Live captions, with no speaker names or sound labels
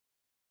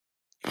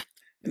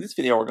In this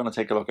video, we're going to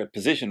take a look at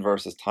position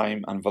versus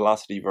time and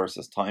velocity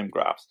versus time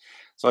graphs.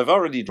 So I've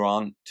already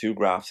drawn two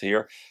graphs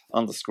here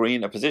on the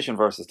screen, a position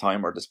versus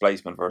time, or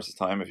displacement versus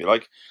time if you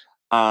like,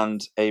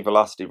 and a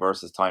velocity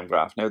versus time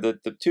graph. Now the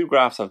two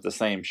graphs have the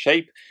same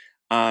shape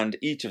and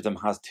each of them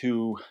has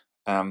two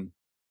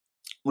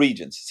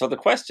regions. So the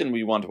question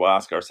we want to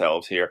ask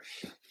ourselves here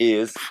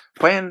is,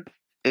 when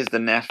is the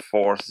net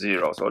force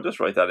zero? So I'll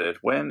just write that out.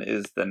 When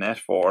is the net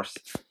force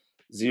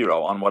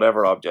zero on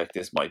whatever object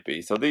this might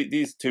be? So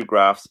these two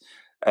graphs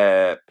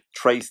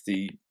trace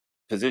the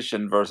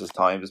position versus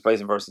time,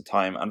 displacement versus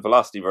time, and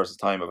velocity versus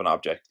time of an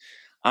object.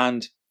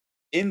 And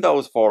in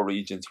those four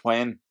regions,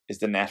 when is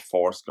the net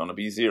force going to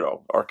be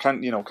zero? Or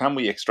can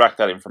we extract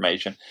that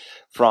information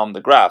from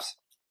the graphs?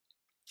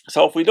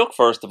 So if we look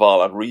first of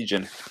all at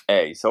region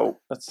A, so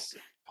let's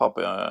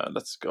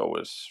go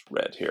with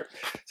red here.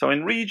 So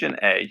in region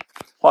A,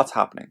 what's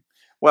happening?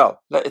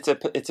 Well,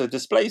 it's a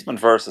displacement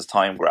versus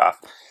time graph.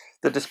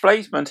 The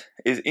displacement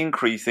is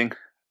increasing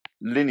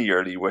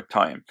linearly with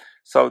time.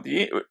 So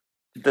the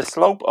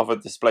slope of a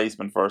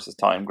displacement versus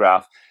time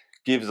graph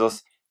gives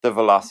us the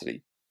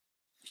velocity.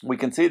 We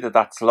can see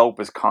that slope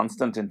is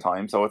constant in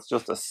time, so it's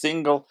just a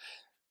single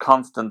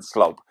constant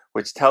slope,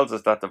 which tells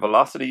us that the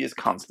velocity is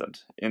constant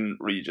in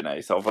region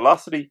A. So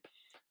velocity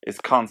is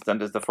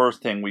constant is the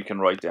first thing we can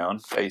write down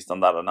based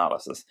on that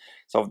analysis.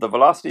 So if the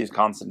velocity is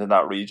constant in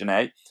that region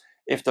A,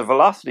 if the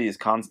velocity is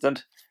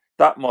constant,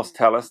 that must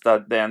tell us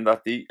that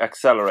the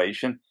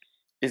acceleration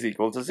is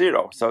equal to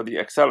zero. So the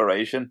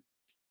acceleration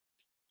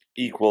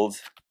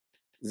equals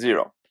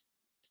zero.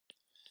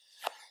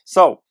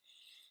 So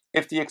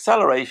if the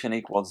acceleration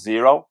equals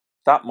zero,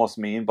 that must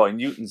mean by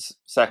Newton's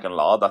second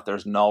law that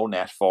there's no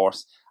net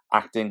force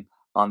acting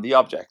on the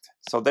object.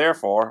 So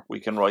therefore, we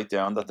can write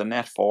down that the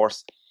net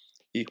force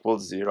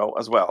equals zero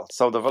as well.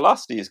 So the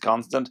velocity is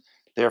constant,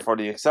 therefore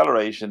the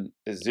acceleration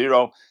is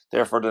zero,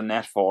 therefore the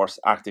net force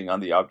acting on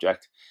the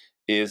object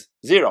is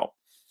zero.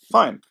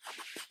 Fine.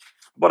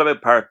 What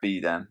about part B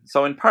then?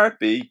 So in part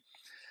B,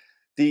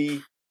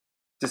 the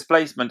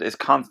displacement is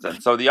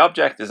constant. So the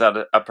object is at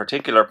a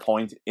particular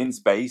point in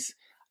space,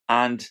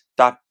 and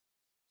that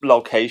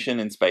location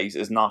in space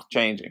is not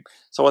changing.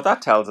 So what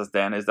that tells us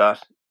then is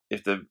that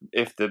if the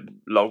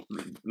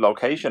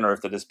location or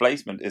if the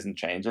displacement isn't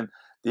changing,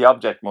 the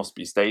object must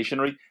be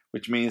stationary,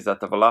 which means that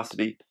the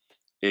velocity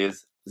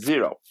is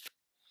zero.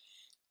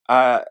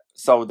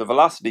 So the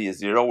velocity is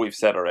zero, we've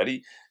said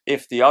already.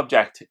 If the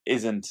object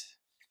isn't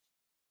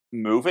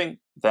moving,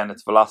 then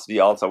its velocity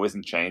also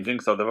isn't changing.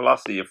 So the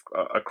velocity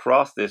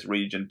across this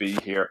region B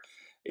here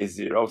is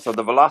zero. So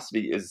the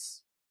velocity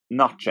is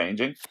not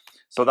changing.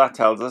 So that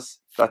tells us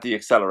that the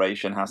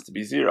acceleration has to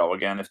be zero.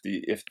 Again,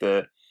 if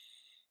the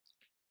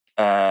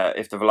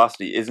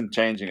velocity isn't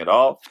changing at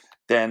all,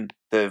 then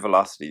the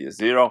velocity is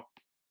zero.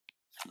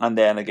 And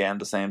then again,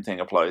 the same thing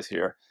applies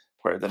here,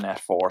 where the net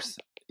force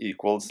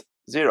equals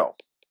zero.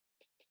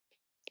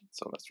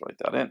 So let's write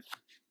that in.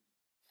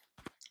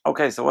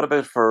 Okay, so what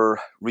about for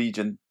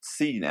region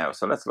C now?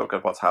 So let's look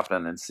at what's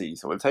happening in C.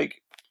 So we'll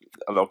take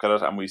a look at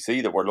it, and we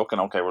see that we're looking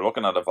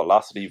at a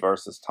velocity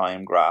versus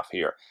time graph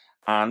here.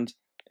 And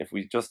if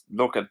we just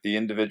look at the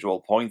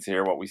individual points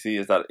here, what we see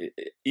is that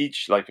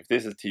each, like if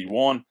this is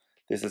T1,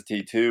 this is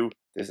T2,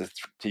 this is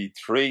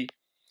T3,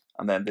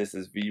 and then this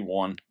is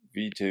V1,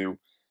 V2,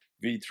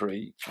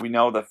 V3. We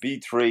know that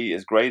V3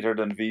 is greater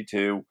than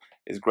V2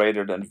 is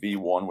greater than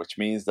V1, which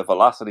means the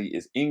velocity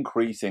is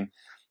increasing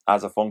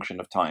as a function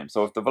of time.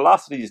 So if the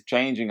velocity is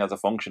changing as a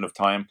function of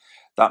time,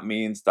 that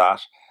means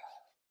that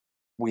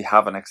we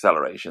have an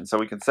acceleration. So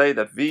we can say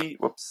that V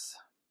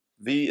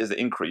is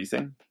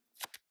increasing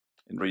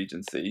in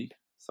region C.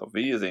 So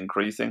V is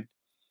increasing,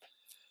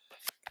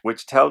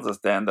 which tells us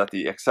then that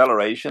the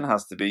acceleration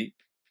has to be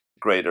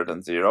greater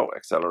than zero.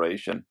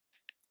 Acceleration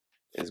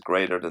is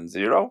greater than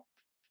zero,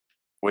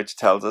 which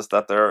tells us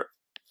that their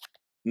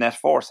net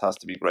force has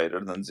to be greater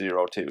than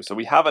zero too. So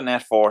we have a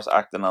net force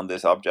acting on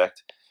this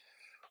object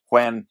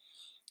when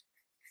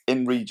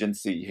in region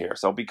C here.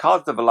 So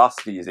because the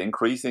velocity is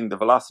increasing, the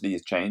velocity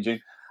is changing.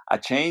 A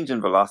change in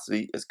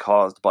velocity is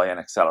caused by an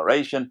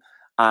acceleration,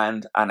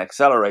 and an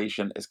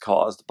acceleration is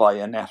caused by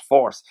a net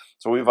force.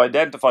 So we've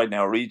identified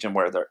now a region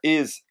where there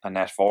is a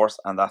net force,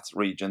 and that's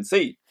region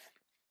C.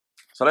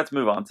 So let's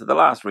move on to the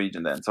last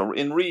region then. So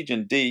in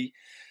region D,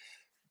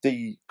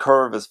 the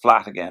curve is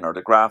flat again, or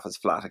the graph is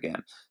flat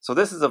again. So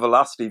this is a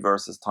velocity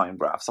versus time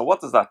graph. So what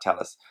does that tell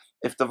us?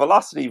 If the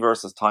velocity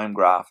versus time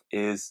graph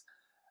is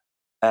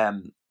a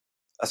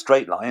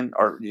straight line,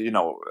 or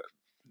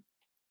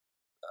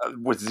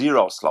with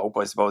zero slope,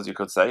 I suppose you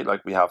could say,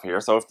 like we have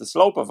here. So if the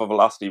slope of a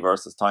velocity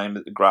versus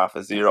time graph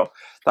is zero,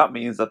 that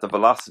means that the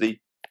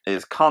velocity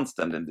is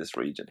constant in this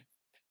region.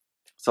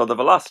 So the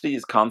velocity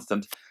is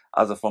constant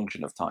as a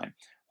function of time.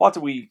 What do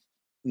we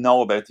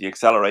know about the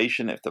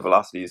acceleration if the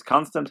velocity is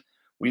constant?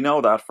 We know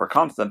that for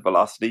constant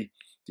velocity,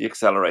 the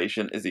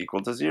acceleration is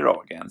equal to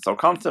zero again. So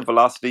constant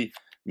velocity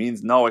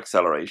means no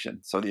acceleration.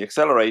 So the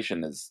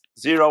acceleration is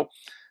zero.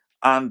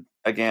 And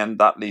again,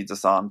 that leads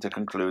us on to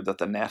conclude that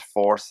the net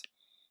force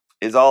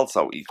is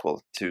also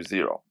equal to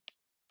 0.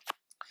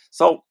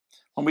 So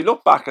when we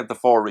look back at the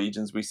 4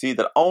 regions, we see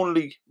that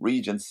only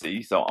region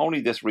C, so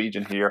only this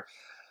region here,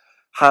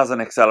 has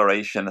an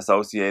acceleration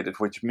associated,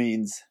 which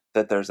means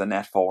that there's a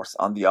net force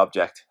on the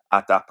object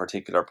at that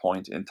particular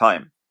point in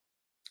time.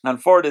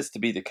 And for this to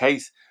be the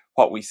case,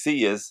 what we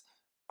see is,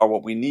 or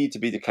what we need to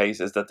be the case,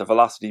 is that the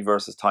velocity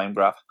versus time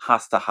graph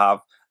has to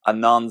have a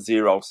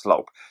non-zero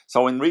slope.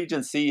 So in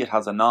region C, it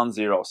has a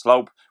non-zero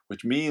slope,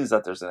 which means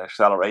that there's an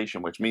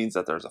acceleration, which means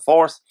that there's a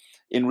force.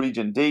 In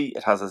region D,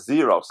 it has a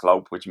 0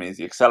 slope, which means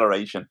the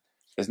acceleration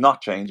is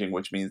not changing,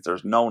 which means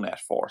there's no net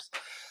force.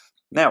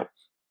 Now,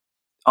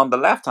 on the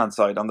left-hand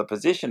side, on the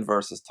position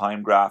versus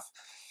time graph,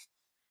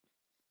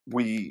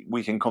 we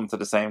can come to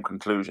the same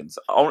conclusions.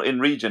 In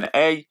region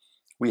A,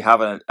 we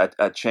have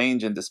a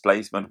change in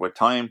displacement with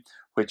time,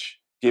 which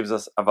gives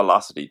us a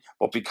velocity.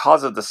 But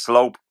because of the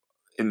slope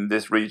in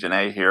this region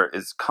A here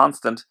is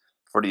constant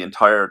for the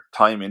entire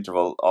time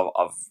interval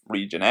of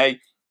region A,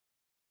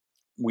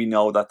 we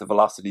know that the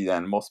velocity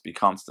then must be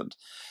constant.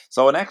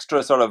 So an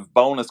extra sort of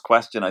bonus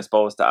question, I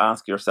suppose, to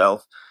ask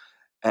yourself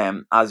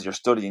as you're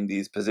studying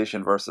these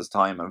position versus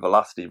time and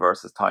velocity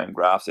versus time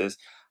graphs is,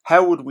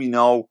 how would we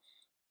know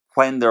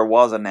when there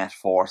was a net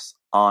force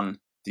on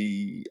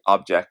the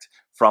object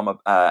from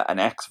an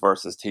x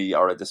versus t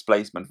or a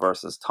displacement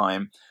versus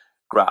time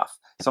graph?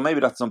 So maybe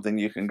that's something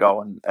you can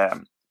go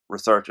and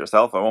research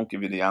yourself. I won't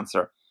give you the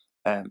answer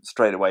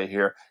straight away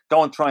here.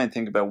 Go and try and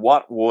think about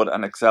what would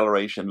an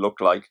acceleration look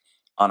like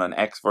on an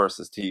x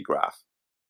versus t graph.